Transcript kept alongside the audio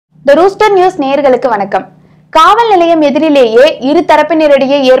The Rooster News நேயர்களுக்கு வணக்கம். காவல் நிலையம் எதிரிலேயே இரு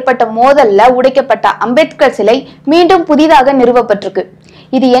தரப்பினரிடையே ஏற்பட்ட மோதல்ல உடைக்கப்பட்ட அம்பேத்கர் சிலை மீண்டும் புதிதாக நிறுவப்பட்டிருக்கு.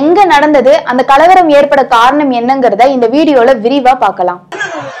 இது எங்க நடந்தது, அந்த கலவரம் ஏற்பட காரணம் என்னங்கறத இந்த வீடியோல விரிவா பார்க்கலாம்.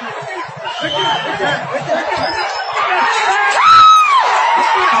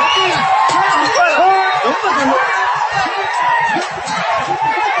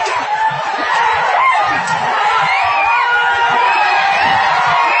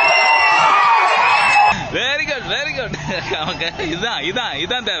 Very good.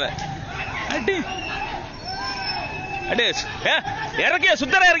 இதான் தேவை. இறக்கியா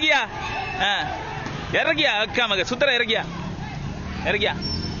சுத்தர இறக்கியா இறக்கியா அக்காமக சுத்தர இறக்கியா இறக்கியா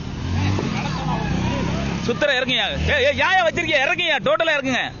சுத்தர இறக்கியா யாய வச்சிருக்கியா இறக்கியா டோட்டலா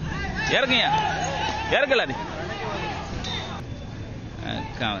இறக்குங்க இறக்கியா இறக்கல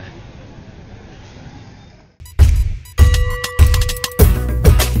அக்காமக.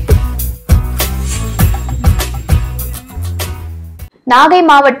 நாகை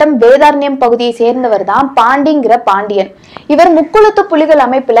மாவட்டம் வேதாரண்யம் பகுதியை சேர்ந்தவர் தான் பாண்டிங்கிற பாண்டியன். இவர் முக்குளத்து புலிகள்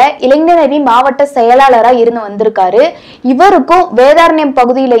அமைப்புல இளைஞரணி மாவட்ட செயலாளரா இருந்து வந்திருக்காரு. இவருக்கும் வேதாரண்யம்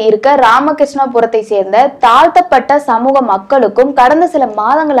பகுதியில இருக்க ராமகிருஷ்ணபுரத்தை சேர்ந்த தாழ்த்தப்பட்ட சமூக மக்களுக்கும் கடந்த சில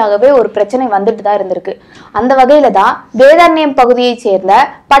மாதங்களாகவே ஒரு பிரச்சனை வந்துட்டு தான் இருந்திருக்கு. அந்த வகையில தான் வேதாரண்யம் பகுதியை சேர்ந்த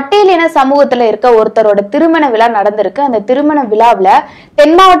பட்டியலின சமூகத்துல இருக்க ஒருத்தரோட திருமண விழா நடந்திருக்கு. அந்த திருமண விழாவில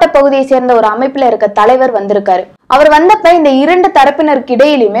தென் மாவட்ட பகுதியை சேர்ந்த ஒரு அமைப்புல இருக்க தலைவர் வந்திருக்காரு. அவர் வந்தப்ப இந்த இரண்டு தரப்பினருக்கு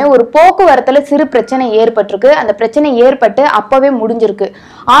இடையிலுமே ஒரு போக்குவரத்துல சிறு பிரச்சனை ஏற்பட்டிருக்கு. அந்த பிரச்சனை ஏற்பட்டு அப்பவே முடிஞ்சிருக்கு.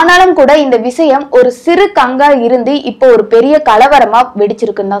 ஆனாலும் கூட இந்த விஷயம் ஒரு சிறு கங்கா இருந்து இப்போ ஒரு பெரிய கலவரமா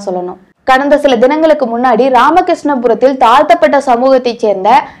வெடிச்சிருக்குன்னு தான் சொல்லணும். கடந்த சில தினங்களுக்கு முன்னாடி ராமகிருஷ்ணபுரத்தில் தாழ்த்தப்பட்ட சமூகத்தை சேர்ந்த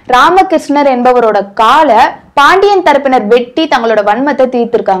ராமகிருஷ்ணர் என்பவரோட காலை பாண்டியன் தரப்பினர் வெட்டி தங்களோட வன்மத்தை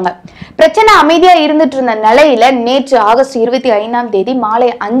தீர்த்திருக்காங்க. பிரச்சனை அமைதியா இருந்துட்டு இருந்த நிலையில நேற்று ஆகஸ்ட் 25 மாலை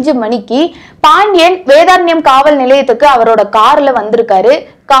 5 மணிக்கு பாண்டியன் வேதாரண்யம் காவல் நிலையத்துக்கு அவரோட கார்ல வந்திருக்காரு.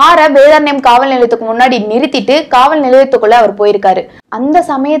 காரை வேதாரண்யம் காவல் நிலையத்துக்கு முன்னாடி நிறுத்திட்டு காவல் நிலையத்துக்குள்ள அவர் போயிருக்காரு. அந்த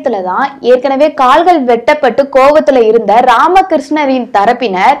சமயத்துலதான் ஏற்கனவே கால்கள் வெட்டப்பட்டு கோபத்துல இருந்த ராமகிருஷ்ணரின்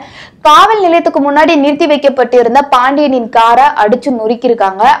தரப்பினர் காவல் நிலையத்துக்கு முன்னாடி நிறுத்தி வைக்கப்பட்டிருந்த பாண்டியனின் காரை அடிச்சு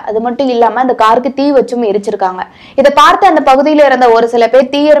நொறுக்கிருக்காங்க. அது மட்டும் இல்லாம அந்த காருக்கு தீ வச்சும் எரிச்சிருக்காங்க. இதை பார்த்து அந்த பகுதியில இருந்த ஒரு சில பேர்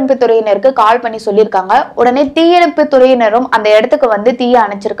தீயணைப்பு துறையினருக்கு கால் பண்ணி சொல்லியிருக்காங்க. உடனே தீயணைப்பு துறையினரும் அந்த இடத்துக்கு வந்து தீய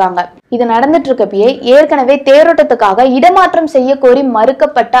அணைச்சிருக்காங்க. இது நடந்துட்டு இருக்கப்பயே ஏற்கனவே தேரோட்டத்துக்காக இடமாற்றம் செய்ய கோரி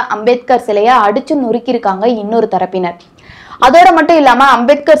மறுக்கப்பட்ட அம்பேத்கர் சிலையை அடிச்சு நொறுக்கிருக்காங்க இன்னொரு தரப்பினர். அதோட மட்டும் இல்லாம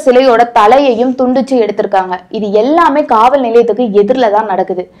அம்பேத்கர் சிலையோட தலையையும் துண்டிச்சு எடுத்திருக்காங்க. இது எல்லாமே காவல் நிலையத்துக்கு எதிரில தான்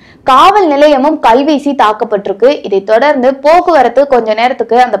நடக்குது. காவல் நிலையமும் கல்வீசி தாக்கப்பட்டிருக்கு. இதை தொடர்ந்து போக்குவரத்து கொஞ்ச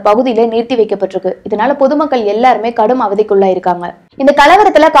நேரத்துக்கு அந்த பகுதியில நிறுத்தி வைக்கப்பட்டிருக்கு. இதனால பொதுமக்கள் எல்லாருமே கடும் அவதிக்குள்ளாயிருக்காங்க. இந்த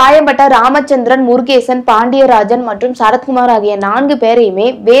கலவரத்துல காயம்பட்ட ராமச்சந்திரன், முருகேசன், பாண்டியராஜன் மற்றும் சரத்குமார் ஆகிய 4 பேரையுமே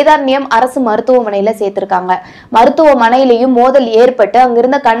வேதாரண்யம் அரசு மருத்துவமனையில சேர்த்திருக்காங்க. மருத்துவமனையிலையும் மோதல் ஏற்பட்டு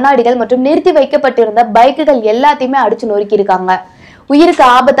அங்கிருந்த கண்ணாடிகள் மற்றும் நிறுத்தி வைக்கப்பட்டிருந்த பைக்குகள் எல்லாத்தையுமே அடிச்சு நொறுக்கியிருக்காங்க. உயிருக்கு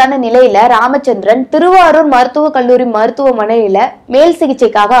ஆபத்தான நிலையில ராமச்சந்திரன் திருவாரூர் மருத்துவக் கல்லூரி மருத்துவமனையில மேல்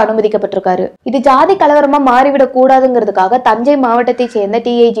சிகிச்சைக்காக அனுமதிக்கப்பட்டிருக்காரு. இது ஜாதி கலவரமா மாறிவிடக் கூடாதுங்கிறதுக்காக தஞ்சை மாவட்டத்தை சேர்ந்த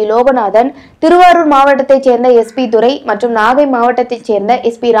டிஐஜி லோகநாதன், திருவாரூர் மாவட்டத்தை சேர்ந்த எஸ்பி துரை மற்றும் நாகை மாவட்டத்தை சேர்ந்த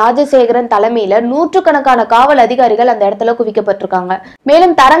எஸ்பி ராஜசேகரன் தலைமையில நூற்றுக்கணக்கான காவல் அதிகாரிகள் அந்த இடத்துல குவிக்கப்பட்டிருக்காங்க.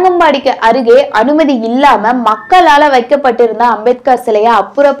 மேலும் தரங்கம்பாடிக்கு அருகே அனுமதி இல்லாம மக்களால வைக்கப்பட்டிருந்த அம்பேத்கர் சிலையை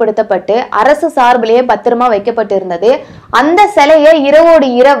அப்புறப்படுத்தப்பட்டு அரசு சார்பிலேயே பத்திரமா வைக்கப்பட்டிருந்தது. அந்த சிலையை இரவோடு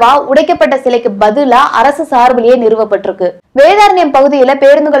இரவா உடைக்கப்பட்ட சிலைக்கு பதிலா அரசு சார்பிலேயே நிறுவப்பட்டிருக்கு. வேதாரண்யம் பகுதியில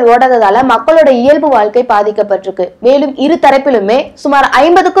பேருந்துகள் ஓடாததால மக்களோட இயல்பு வாழ்க்கை பாதிக்கப்பட்டிருக்கு. மேலும் இரு தரப்பிலுமே சுமார்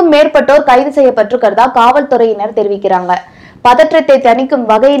 50க்கும் மேற்பட்டோர் கைது செய்யப்பட்டிருக்கிறதா காவல்துறையினர் தெரிவிக்கிறாங்க. பதற்றத்தை தணிக்கும்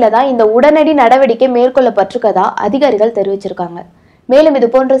வகையில தான் இந்த உடனடி நடவடிக்கை மேற்கொள்ளப்பட்டிருக்கதா அதிகாரிகள் தெரிவிச்சிருக்காங்க. மேலும் இது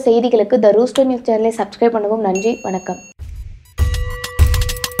போன்ற செய்திகளுக்கு த ரூஸ்டர் நியூஸ் சேனலை சப்ஸ்கிரைப் பண்ணவும். நன்றி, வணக்கம்.